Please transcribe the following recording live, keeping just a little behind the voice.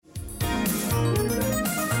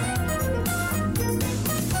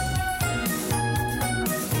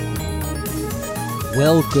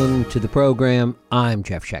Welcome to the program. I'm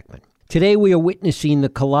Jeff Schechtman. Today we are witnessing the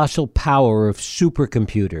colossal power of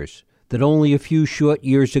supercomputers that only a few short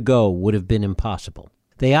years ago would have been impossible.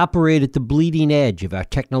 They operate at the bleeding edge of our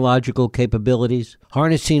technological capabilities,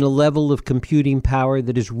 harnessing a level of computing power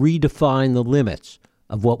that has redefined the limits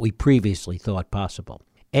of what we previously thought possible.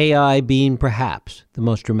 AI being perhaps the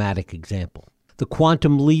most dramatic example. The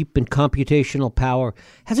quantum leap in computational power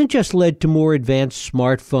hasn't just led to more advanced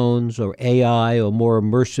smartphones or AI or more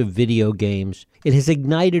immersive video games. It has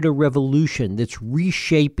ignited a revolution that's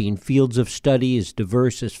reshaping fields of study as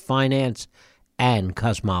diverse as finance and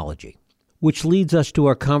cosmology. Which leads us to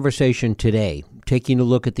our conversation today, taking a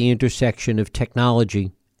look at the intersection of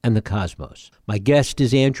technology and the cosmos. My guest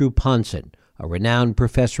is Andrew Pontzen, a renowned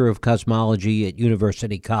professor of cosmology at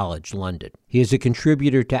University College London. He is a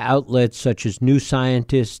contributor to outlets such as New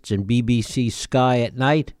Scientists and BBC Sky at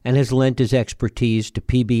Night, and has lent his expertise to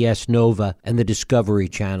PBS Nova and the Discovery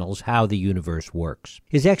Channel's How the Universe Works.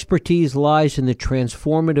 His expertise lies in the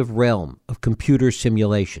transformative realm of computer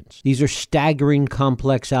simulations. These are staggering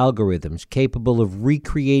complex algorithms capable of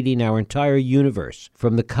recreating our entire universe,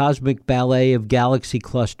 from the cosmic ballet of galaxy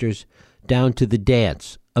clusters down to the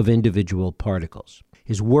dance of individual particles.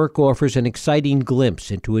 His work offers an exciting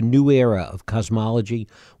glimpse into a new era of cosmology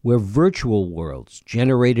where virtual worlds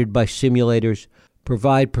generated by simulators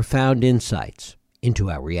provide profound insights into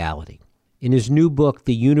our reality. In his new book,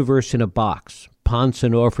 The Universe in a Box,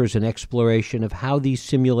 Pontzen offers an exploration of how these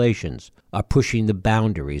simulations are pushing the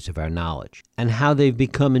boundaries of our knowledge and how they've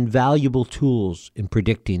become invaluable tools in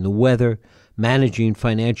predicting the weather, managing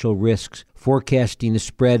financial risks, forecasting the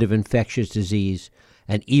spread of infectious disease,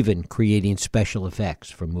 and even creating special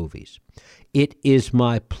effects for movies. It is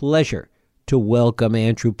my pleasure to welcome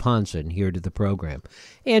Andrew Pontzen here to the program.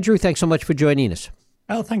 Andrew, thanks so much for joining us.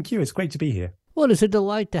 Oh, thank you. It's great to be here. Well, it's a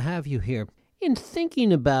delight to have you here. In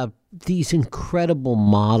thinking about these incredible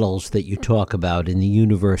models that you talk about in the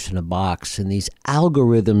universe in a box and these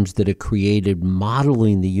algorithms that are created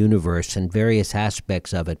modeling the universe and various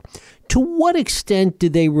aspects of it, to what extent do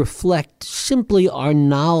they reflect simply our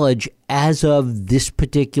knowledge as of this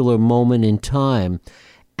particular moment in time?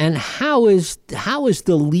 And how is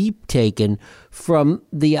the leap taken from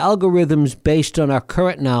the algorithms based on our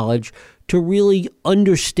current knowledge to really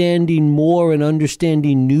understanding more and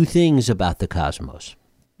understanding new things about the cosmos?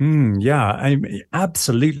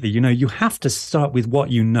 Absolutely. You have to start with what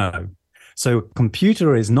you know. So a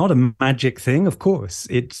computer is not a magic thing, of course.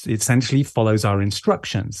 It essentially follows our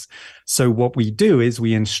instructions. So what we do is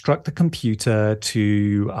we instruct the computer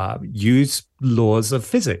to use laws of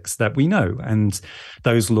physics that we know. And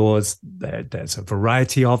those laws, there's a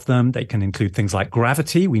variety of them. They can include things like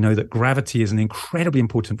gravity. We know that gravity is an incredibly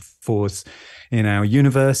important force in our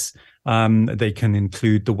universe. They can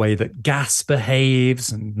include the way that gas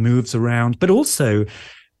behaves and moves around, but also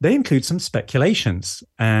they include some speculations.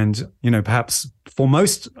 And, perhaps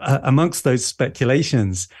foremost amongst those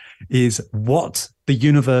speculations is what the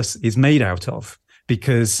universe is made out of,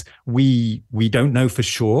 because we don't know for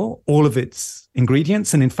sure all of its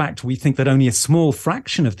ingredients. And in fact, we think that only a small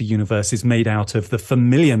fraction of the universe is made out of the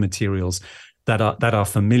familiar materials that are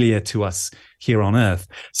familiar to us here on Earth.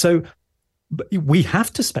 So we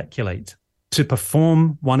have to speculate to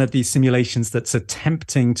perform one of these simulations that's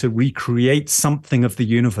attempting to recreate something of the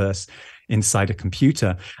universe inside a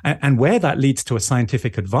computer. And where that leads to a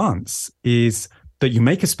scientific advance is that you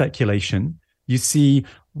make a speculation, you see,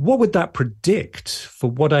 what would that predict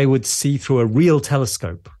for what I would see through a real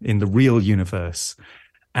telescope in the real universe?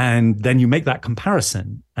 And then you make that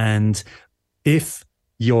comparison. And if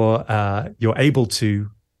you're able to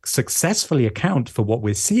successfully account for what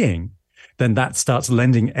we're seeing, then that starts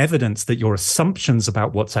lending evidence that your assumptions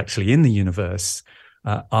about what's actually in the universe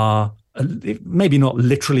are maybe not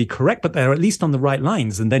literally correct, but they're at least on the right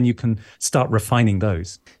lines. And then you can start refining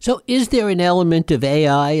those. So is there an element of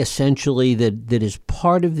AI essentially that is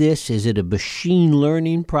part of this? Is it a machine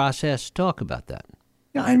learning process? Talk about that.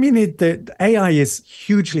 Yeah, I mean, the AI is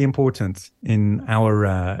hugely important in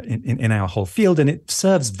our in our whole field, and it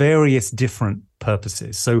serves various different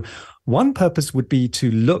purposes. So one purpose would be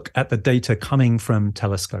to look at the data coming from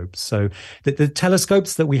telescopes. So the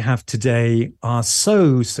telescopes that we have today are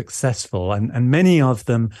so successful, and many of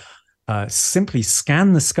them simply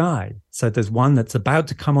scan the sky. So there's one that's about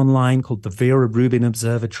to come online called the Vera Rubin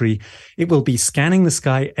Observatory. It will be scanning the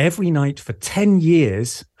sky every night for 10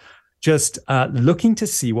 years, just looking to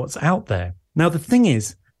see what's out there. Now, the thing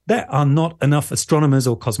is, there are not enough astronomers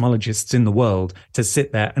or cosmologists in the world to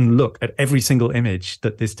sit there and look at every single image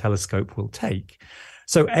that this telescope will take.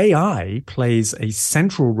 So AI plays a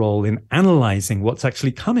central role in analyzing what's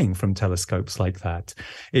actually coming from telescopes like that.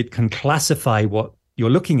 It can classify what you're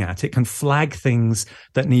looking at. It can flag things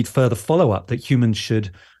that need further follow-up that humans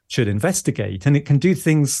should investigate. And it can do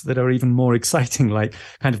things that are even more exciting, like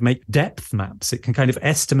kind of make depth maps. It can kind of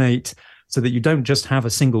estimate so that you don't just have a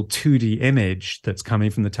single 2D image that's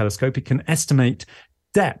coming from the telescope. It can estimate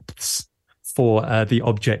depths for the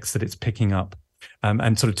objects that it's picking up,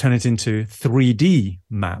 and sort of turn it into 3D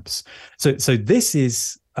maps. So this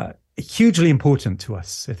is hugely important to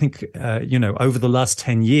us. I think, over the last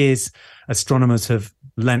 10 years, astronomers have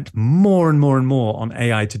lent more and more and more on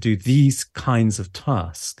AI to do these kinds of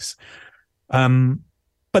tasks.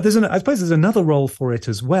 But I suppose there's another role for it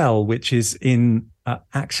as well, which is in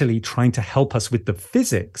actually trying to help us with the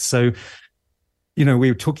physics. So, we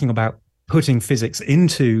were talking about putting physics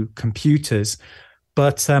into computers,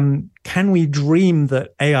 but can we dream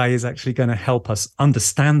that AI is actually going to help us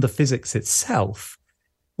understand the physics itself?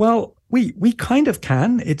 Well, we kind of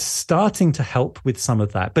can. It's starting to help with some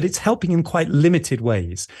of that, but it's helping in quite limited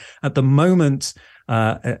ways. At the moment,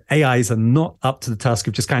 AIs are not up to the task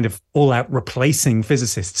of just kind of all out replacing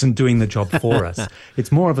physicists and doing the job for us.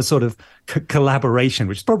 It's more of a sort of collaboration,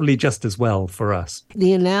 which is probably just as well for us.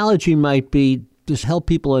 The analogy might be to help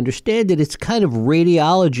people understand that it's kind of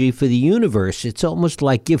radiology for the universe. It's almost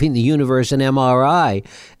like giving the universe an MRI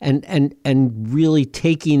and really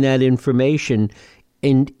taking that information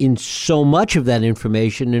in so much of that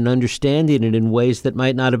information and understanding it in ways that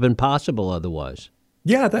might not have been possible otherwise.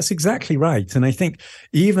 Yeah, that's exactly right. And I think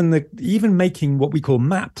even making what we call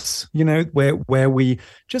maps, where we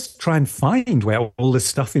just try and find where all the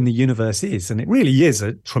stuff in the universe is. And it really is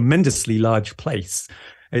a tremendously large place.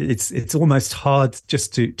 It's almost hard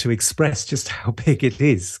just to express just how big it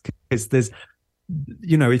is, because there's,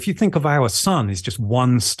 if you think of our sun as just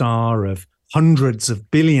one star of hundreds of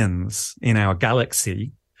billions in our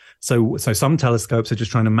galaxy. So some telescopes are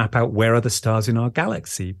just trying to map out where are the stars in our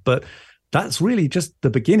galaxy, but that's really just the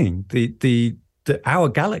beginning. Our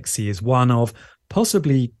galaxy is one of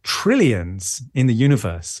possibly trillions in the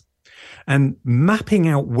universe. And mapping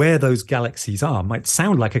out where those galaxies are might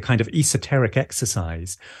sound like a kind of esoteric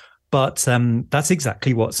exercise, but that's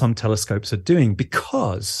exactly what some telescopes are doing,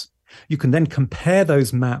 because you can then compare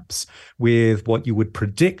those maps with what you would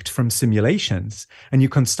predict from simulations, and you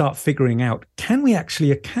can start figuring out, can we actually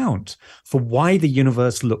account for why the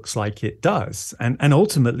universe looks like it does? And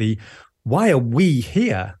ultimately, why are we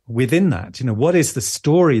here within that? What is the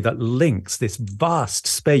story that links this vast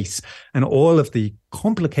space and all of the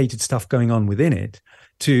complicated stuff going on within it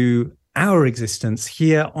to our existence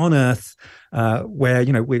here on Earth, where,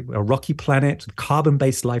 we're a rocky planet,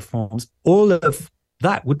 carbon-based life forms? All of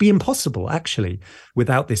that would be impossible, actually,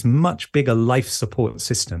 without this much bigger life support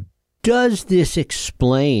system. Does this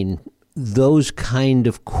explain those kind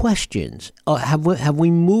of questions? Have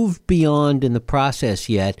we moved beyond in the process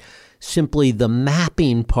yet simply the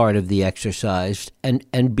mapping part of the exercise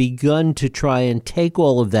and begun to try and take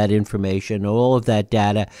all of that information, all of that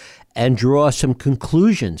data, and draw some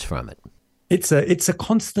conclusions from it? It's a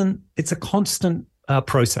constant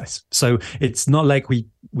process. So it's not like we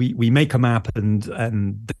make a map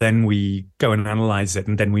and then we go and analyze it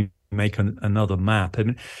and then we make another map.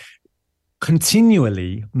 And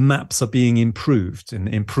continually, maps are being improved, and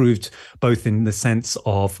improved both in the sense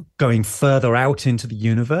of going further out into the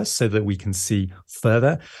universe so that we can see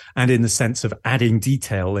further, and in the sense of adding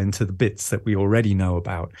detail into the bits that we already know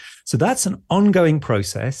about. So that's an ongoing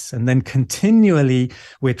process. And then continually,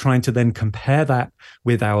 we're trying to then compare that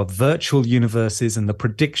with our virtual universes and the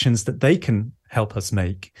predictions that they can help us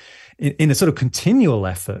make in a sort of continual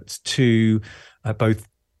effort to both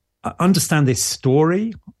understand this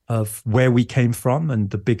story of where we came from and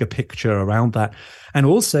the bigger picture around that, and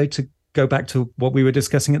also to go back to what we were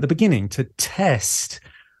discussing at the beginning, to test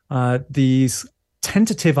these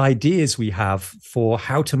tentative ideas we have for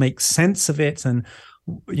how to make sense of it, and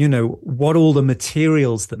what all the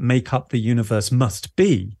materials that make up the universe must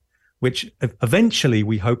be, which eventually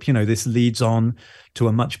we hope this leads on to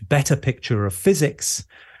a much better picture of physics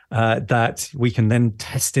that we can then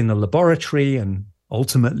test in the laboratory, and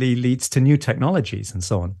ultimately leads to new technologies and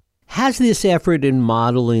so on. Has this effort in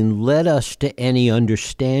modeling led us to any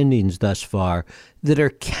understandings thus far that are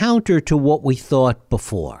counter to what we thought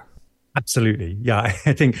before? Absolutely. Yeah,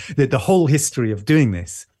 I think that the whole history of doing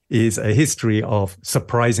this is a history of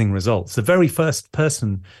surprising results. The very first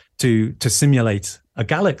person to simulate a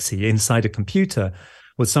galaxy inside a computer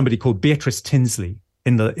was somebody called Beatrice Tinsley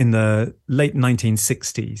in the late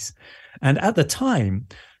 1960s. And at the time,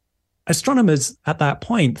 astronomers at that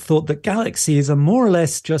point thought that galaxies are more or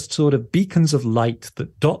less just sort of beacons of light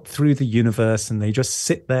that dot through the universe, and they just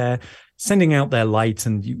sit there sending out their light,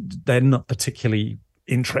 and they're not particularly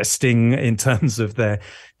interesting in terms of their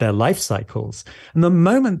life cycles. And the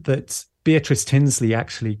moment that Beatrice Tinsley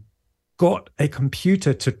actually got a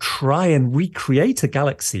computer to try and recreate a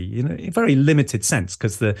galaxy in a very limited sense,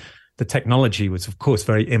 because the technology was, of course,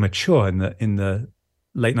 very immature in the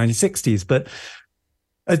late 1960s. But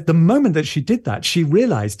at the moment that she did that, she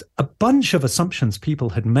realized a bunch of assumptions people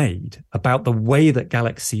had made about the way that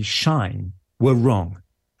galaxies shine were wrong.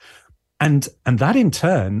 And that in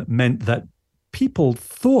turn meant that people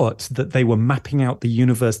thought that they were mapping out the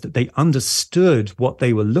universe, that they understood what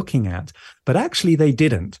they were looking at, but actually they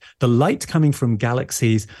didn't. The light coming from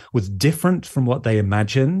galaxies was different from what they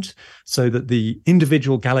imagined, so that the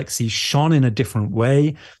individual galaxies shone in a different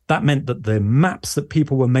way. That meant that the maps that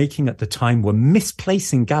people were making at the time were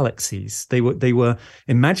misplacing galaxies. They were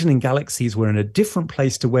imagining galaxies were in a different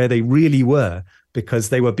place to where they really were, because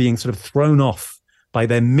they were being sort of thrown off by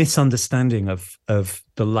their misunderstanding of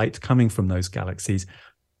the light coming from those galaxies.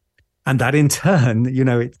 And that in turn,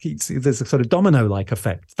 there's a sort of domino-like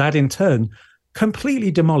effect. That in turn completely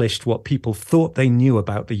demolished what people thought they knew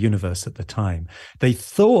about the universe at the time. They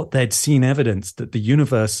thought they'd seen evidence that the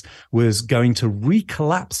universe was going to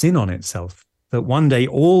recollapse in on itself, that one day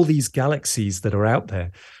all these galaxies that are out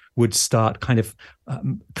there would start kind of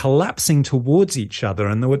collapsing towards each other,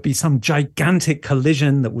 and there would be some gigantic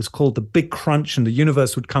collision that was called the Big Crunch, and the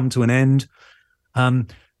universe would come to an end.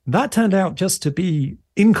 That turned out just to be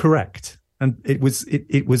incorrect, and it was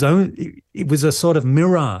a sort of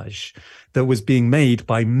mirage that was being made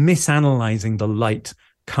by misanalyzing the light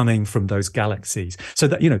coming from those galaxies. So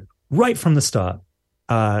that, right from the start,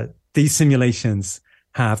 these simulations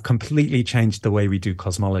have completely changed the way we do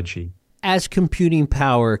cosmology. As computing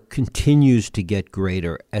power continues to get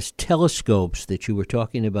greater, as telescopes that you were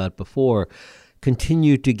talking about before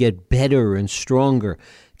continue to get better and stronger,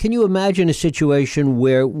 can you imagine a situation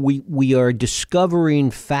where we are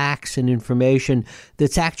discovering facts and information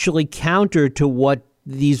that's actually counter to what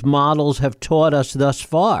these models have taught us thus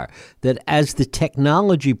far? That as the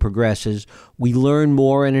technology progresses, we learn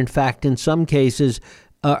more, and in fact, in some cases,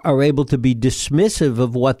 are able to be dismissive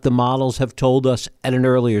of what the models have told us at an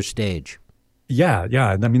earlier stage. Yeah.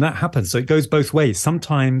 I mean, that happens. So it goes both ways.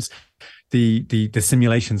 Sometimes the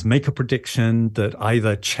simulations make a prediction that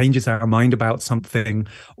either changes our mind about something,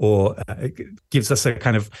 or gives us a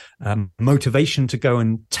kind of motivation to go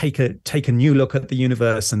and take a new look at the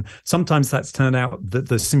universe. And sometimes that's turned out that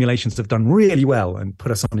the simulations have done really well and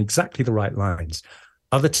put us on exactly the right lines.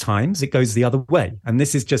 Other times it goes the other way. And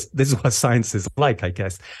this is what science is like, I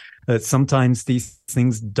guess, that sometimes these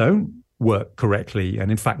things don't work correctly.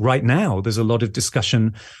 And in fact, right now, there's a lot of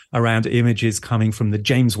discussion around images coming from the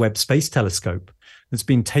James Webb Space Telescope. It's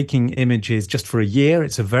been taking images just for a year.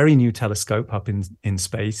 It's a very new telescope up in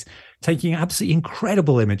space, taking absolutely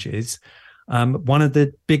incredible images. One of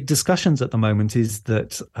the big discussions at the moment is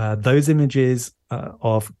that those images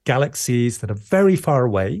of galaxies that are very far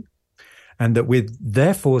away, and that we're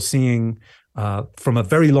therefore seeing from a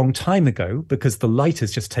very long time ago, because the light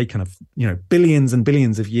has just taken billions and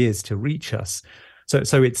billions of years to reach us.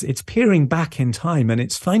 So it's peering back in time, and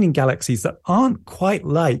it's finding galaxies that aren't quite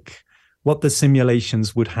like what the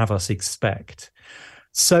simulations would have us expect.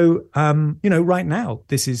 So right now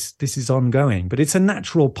this is ongoing, but it's a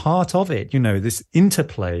natural part of it. This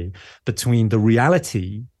interplay between the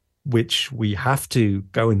reality, which we have to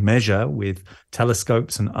go and measure with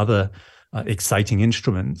telescopes and other exciting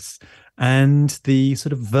instruments, and the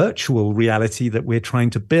sort of virtual reality that we're trying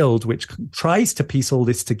to build, which tries to piece all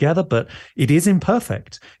this together, but it is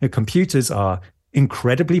imperfect. Computers are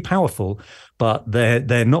incredibly powerful, but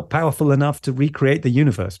they're not powerful enough to recreate the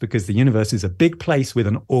universe, because the universe is a big place with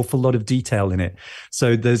an awful lot of detail in it.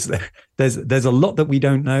 So there's a lot that we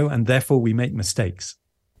don't know, and therefore we make mistakes.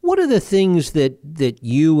 What are the things that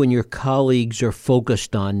you and your colleagues are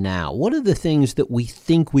focused on now? What are the things that we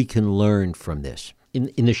think we can learn from this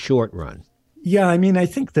in the short run? Yeah, I mean, I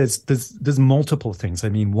think there's multiple things. I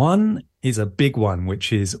mean, one is a big one,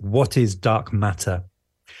 which is what is dark matter,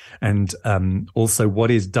 and also what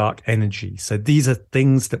is dark energy. So these are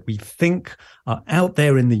things that we think are out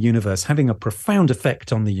there in the universe, having a profound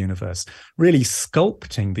effect on the universe, really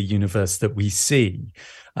sculpting the universe that we see.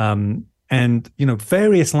 And,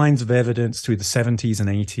 various lines of evidence through the 70s and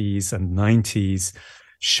 80s and 90s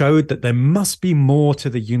showed that there must be more to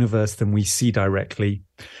the universe than we see directly.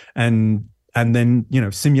 And And then,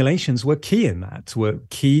 simulations were key in that, were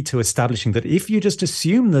key to establishing that if you just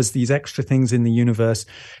assume there's these extra things in the universe,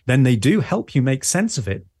 then they do help you make sense of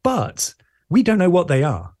it. But we don't know what they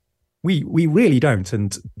are. We really don't.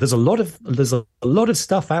 And there's a lot of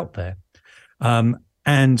stuff out there.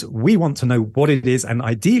 And we want to know what it is. And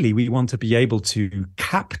ideally, we want to be able to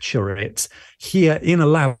capture it here in a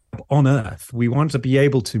lab on Earth. We want to be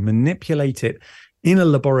able to manipulate it in a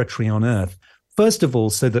laboratory on Earth. First of all,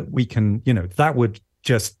 so that we can, that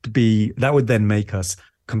would then make us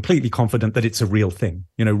completely confident that it's a real thing.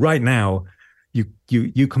 Right now,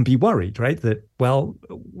 you can be worried, right? That, well,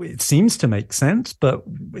 it seems to make sense, but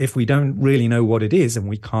if we don't really know what it is and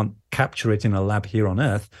we can't capture it in a lab here on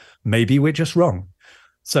Earth, maybe we're just wrong.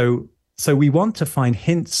 So we want to find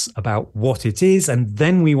hints about what it is, and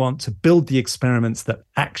then we want to build the experiments that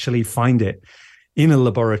actually find it in a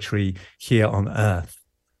laboratory here on Earth.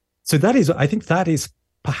 So I think that is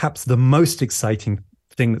perhaps the most exciting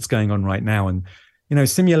thing that's going on right now. And,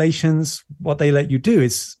 simulations, what they let you do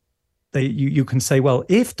is you can say, well,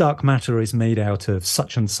 if dark matter is made out of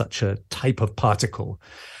such and such a type of particle,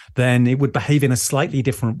 then it would behave in a slightly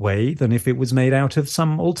different way than if it was made out of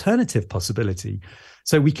some alternative possibility.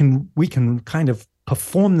 So we can kind of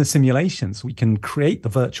perform the simulations. We can create the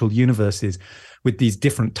virtual universes with these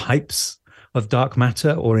different types of dark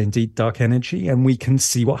matter, or indeed dark energy, and we can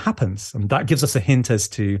see what happens. And that gives us a hint as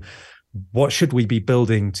to what should we be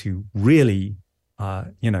building to really,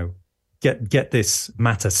 get this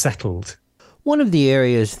matter settled. One of the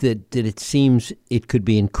areas that it seems it could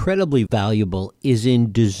be incredibly valuable is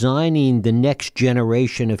in designing the next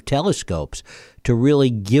generation of telescopes to really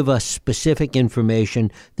give us specific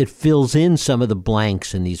information that fills in some of the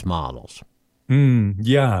blanks in these models.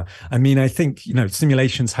 Yeah. I mean, I think,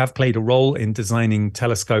 simulations have played a role in designing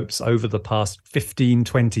telescopes over the past 15,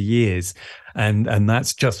 20 years, and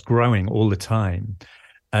that's just growing all the time.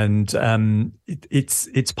 And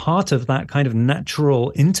it's part of that kind of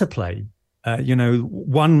natural interplay.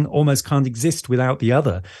 One almost can't exist without the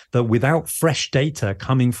other, that without fresh data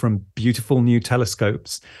coming from beautiful new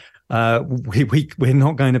telescopes, we're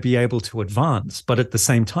not going to be able to advance. But at the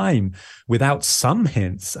same time, without some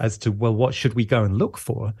hints as to, well, what should we go and look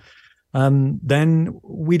for, then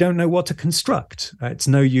we don't know what to construct. It's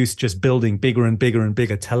no use just building bigger and bigger and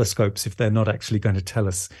bigger telescopes if they're not actually going to tell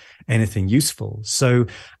us anything useful. So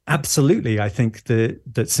absolutely, I think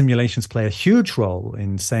that simulations play a huge role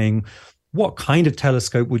in saying, what kind of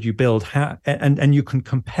telescope would you build? And you can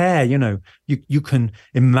compare, you can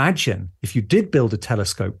imagine if you did build a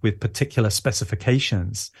telescope with particular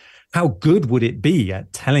specifications, how good would it be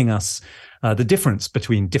at telling us the difference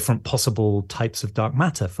between different possible types of dark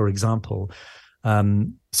matter, for example.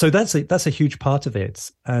 So that's a huge part of it.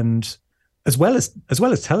 And as well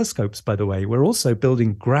as telescopes, by the way, we're also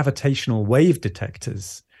building gravitational wave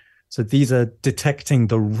detectors. So these are detecting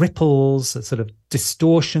the ripples, the sort of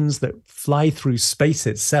distortions that fly through space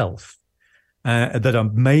itself, that are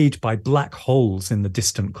made by black holes in the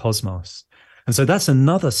distant cosmos. And so that's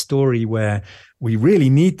another story where we really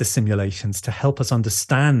need the simulations to help us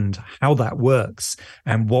understand how that works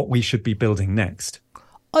and what we should be building next.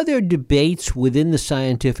 Are there debates within the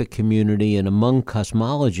scientific community and among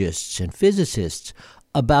cosmologists and physicists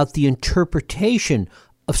about the interpretation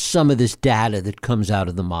of some of this data that comes out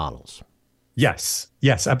of the models? Yes,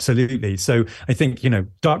 absolutely. So I think,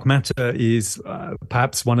 dark matter is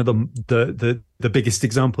perhaps one of the biggest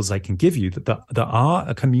examples I can give you, that there are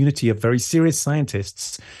a community of very serious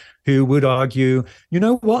scientists who would argue,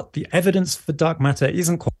 the evidence for dark matter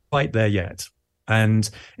isn't quite there yet. And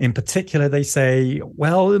in particular, they say,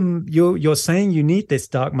 well, you're saying you need this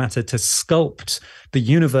dark matter to sculpt the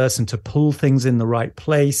universe and to pull things in the right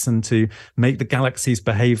place and to make the galaxies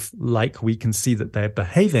behave like we can see that they're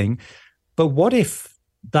behaving. But what if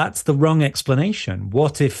that's the wrong explanation?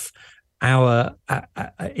 What if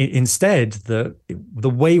instead the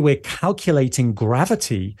way we're calculating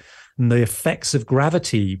gravity and the effects of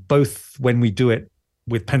gravity, both when we do it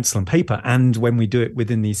with pencil and paper and when we do it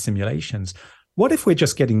within these simulations, what if we're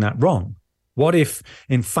just getting that wrong? What if,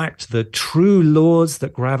 in fact, the true laws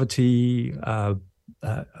that gravity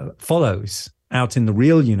follows out in the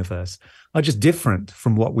real universe are just different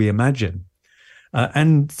from what we imagine?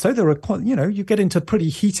 And so there are, you get into pretty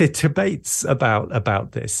heated debates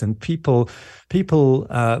about this, and people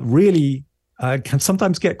really can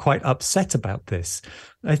sometimes get quite upset about this.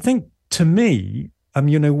 I think, to me,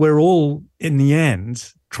 we're all in the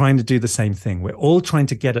end trying to do the same thing. We're all trying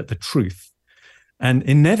to get at the truth. And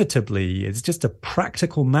inevitably, it's just a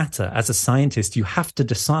practical matter. As a scientist, you have to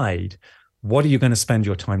decide, what are you going to spend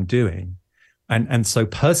your time doing? And so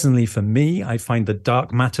personally for me, I find the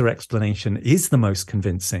dark matter explanation is the most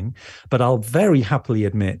convincing, but I'll very happily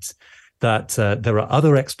admit that there are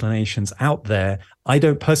other explanations out there. I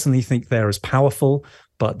don't personally think they're as powerful,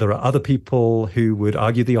 but there are other people who would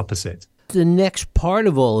argue the opposite. The next part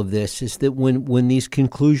of all of this is that when these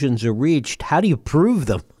conclusions are reached, how do you prove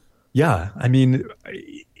them? Yeah, I mean,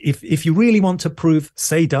 if you really want to prove,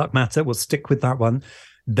 say, dark matter, we'll stick with that one,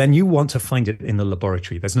 then you want to find it in the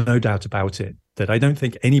laboratory. There's no doubt about it, that I don't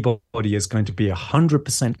think anybody is going to be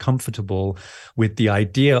 100% comfortable with the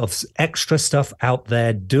idea of extra stuff out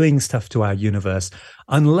there doing stuff to our universe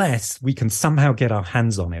unless we can somehow get our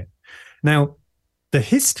hands on it. Now, the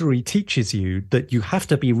history teaches you that you have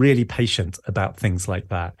to be really patient about things like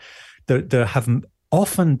that. There have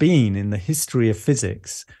often been in the history of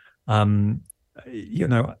physics,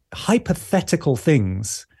 hypothetical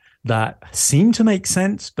things that seem to make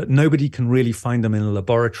sense, but nobody can really find them in a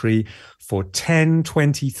laboratory for 10,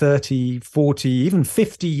 20, 30, 40, even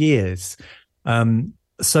 50 years.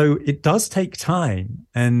 So it does take time.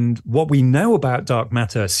 And what we know about dark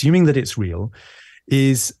matter, assuming that it's real,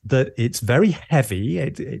 is that it's very heavy.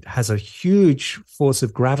 It has a huge force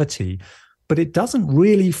of gravity, but it doesn't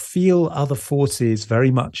really feel other forces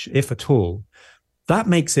very much, if at all. That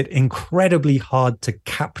makes it incredibly hard to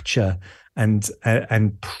capture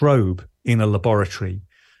and probe in a laboratory,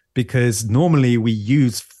 because normally we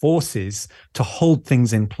use forces to hold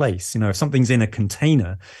things in place. If something's in a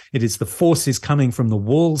container, it is the forces coming from the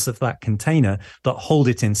walls of that container that hold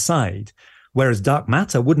it inside. Whereas dark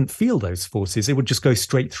matter wouldn't feel those forces. It would just go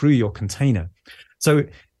straight through your container. So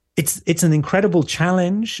it's an incredible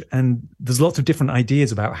challenge, and there's lots of different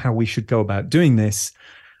ideas about how we should go about doing this.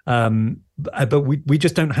 But we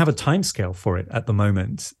just don't have a timescale for it at the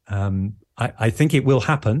moment. I think it will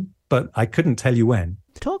happen, but I couldn't tell you when.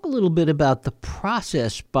 Talk a little bit about the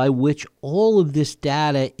process by which all of this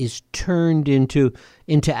data is turned into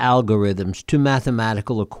algorithms, to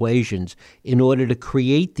mathematical equations, in order to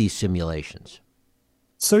create these simulations.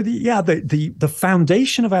 So the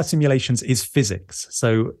foundation of our simulations is physics.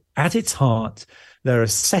 So at its heart, there are a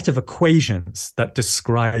set of equations that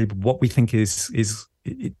describe what we think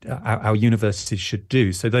our universes should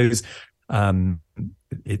do. So those, I'm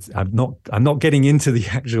not getting into the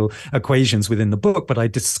actual equations within the book, but I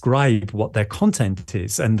describe what their content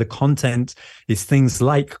is, and the content is things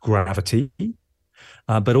like gravity,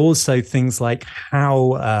 but also things like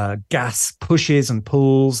how gas pushes and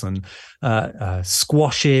pulls and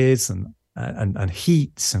squashes and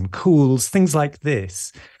heats and cools, things like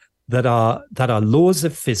this. That are laws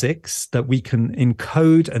of physics that we can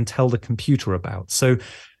encode and tell the computer about. So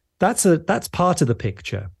that's part of the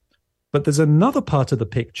picture. But there's another part of the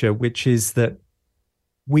picture, which is that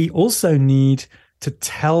we also need to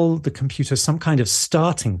tell the computer some kind of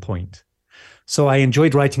starting point. So I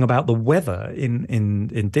enjoyed writing about the weather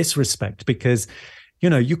in this respect, because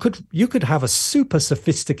you could have a super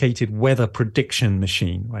sophisticated weather prediction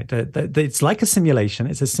machine, right? It's like a simulation.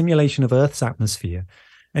 It's a simulation of Earth's atmosphere.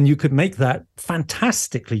 And you could make that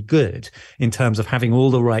fantastically good in terms of having all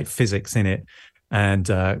the right physics in it and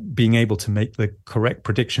being able to make the correct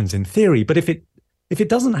predictions in theory. But if it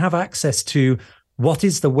doesn't have access to what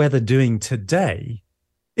is the weather doing today,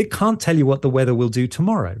 it can't tell you what the weather will do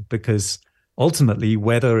tomorrow, because ultimately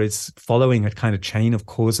weather is following a kind of chain of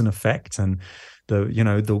cause and effect. And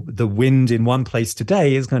the wind in one place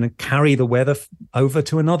today is going to carry the weather over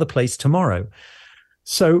to another place tomorrow.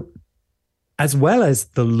 So as well as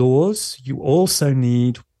the laws, you also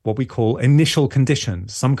need what we call initial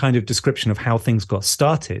conditions, some kind of description of how things got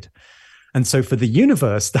started. And so for the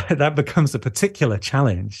universe, that becomes a particular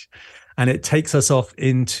challenge. And it takes us off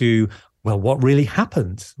into, well, what really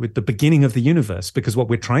happened with the beginning of the universe? Because what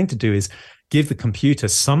we're trying to do is give the computer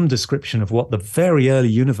some description of what the very early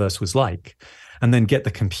universe was like, and then get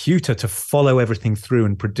the computer to follow everything through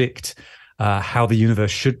and predict how the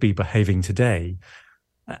universe should be behaving today.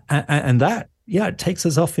 And that, it takes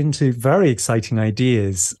us off into very exciting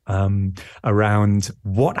ideas around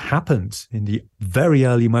what happened in the very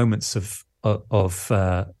early moments of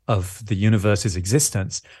the universe's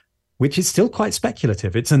existence, which is still quite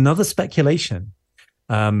speculative. It's another speculation,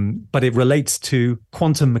 but it relates to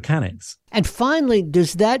quantum mechanics. And finally,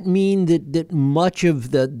 does that mean that much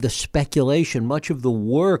of the speculation, much of the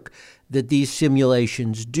work that these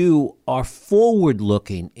simulations do are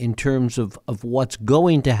forward-looking in terms of what's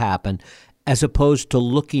going to happen, as opposed to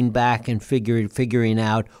looking back and figuring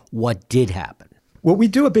out what did happen? Well, we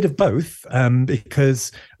do a bit of both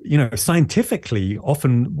because, scientifically,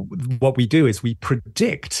 often what we do is we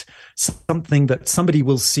predict something that somebody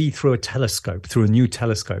will see through a telescope, through a new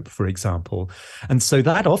telescope, for example. And so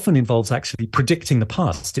that often involves actually predicting the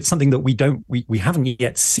past. It's something that we haven't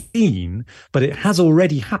yet seen, but it has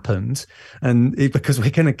already happened. And because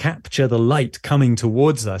we're going to capture the light coming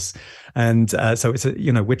towards us. And so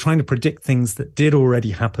we're trying to predict things that did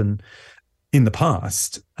already happen in the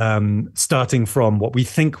past, starting from what we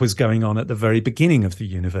think was going on at the very beginning of the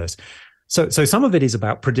universe. So some of it is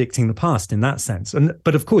about predicting the past in that sense.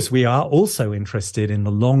 But of course, we are also interested in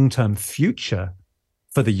the long-term future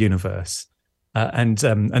for the universe.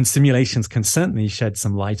 And simulations can certainly shed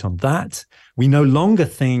some light on that. We no longer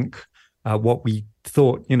think what we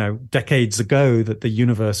thought, decades ago, that the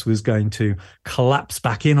universe was going to collapse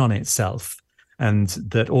back in on itself, and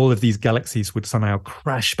that all of these galaxies would somehow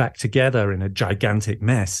crash back together in a gigantic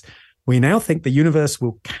mess. We now think the universe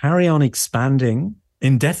will carry on expanding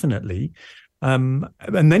indefinitely. And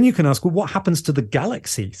then you can ask, well, what happens to the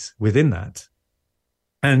galaxies within that?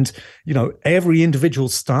 And, every individual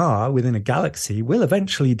star within a galaxy will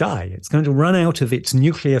eventually die. It's going to run out of its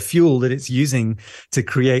nuclear fuel that it's using to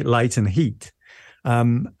create light and heat.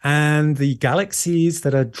 And the galaxies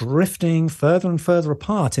that are drifting further and further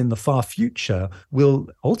apart in the far future will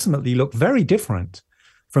ultimately look very different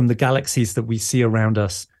from the galaxies that we see around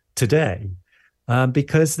us today,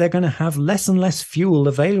 because they're going to have less and less fuel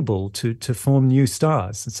available to form new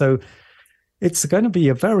stars. So it's going to be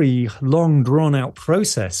a very long, drawn-out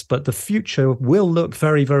process, but the future will look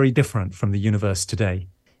very, very different from the universe today.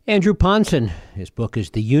 Andrew Pontzen, his book is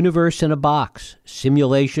The Universe in a Box,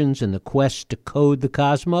 Simulations and the Quest to Code the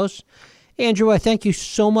Cosmos. Andrew, I thank you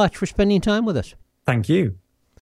so much for spending time with us. Thank you.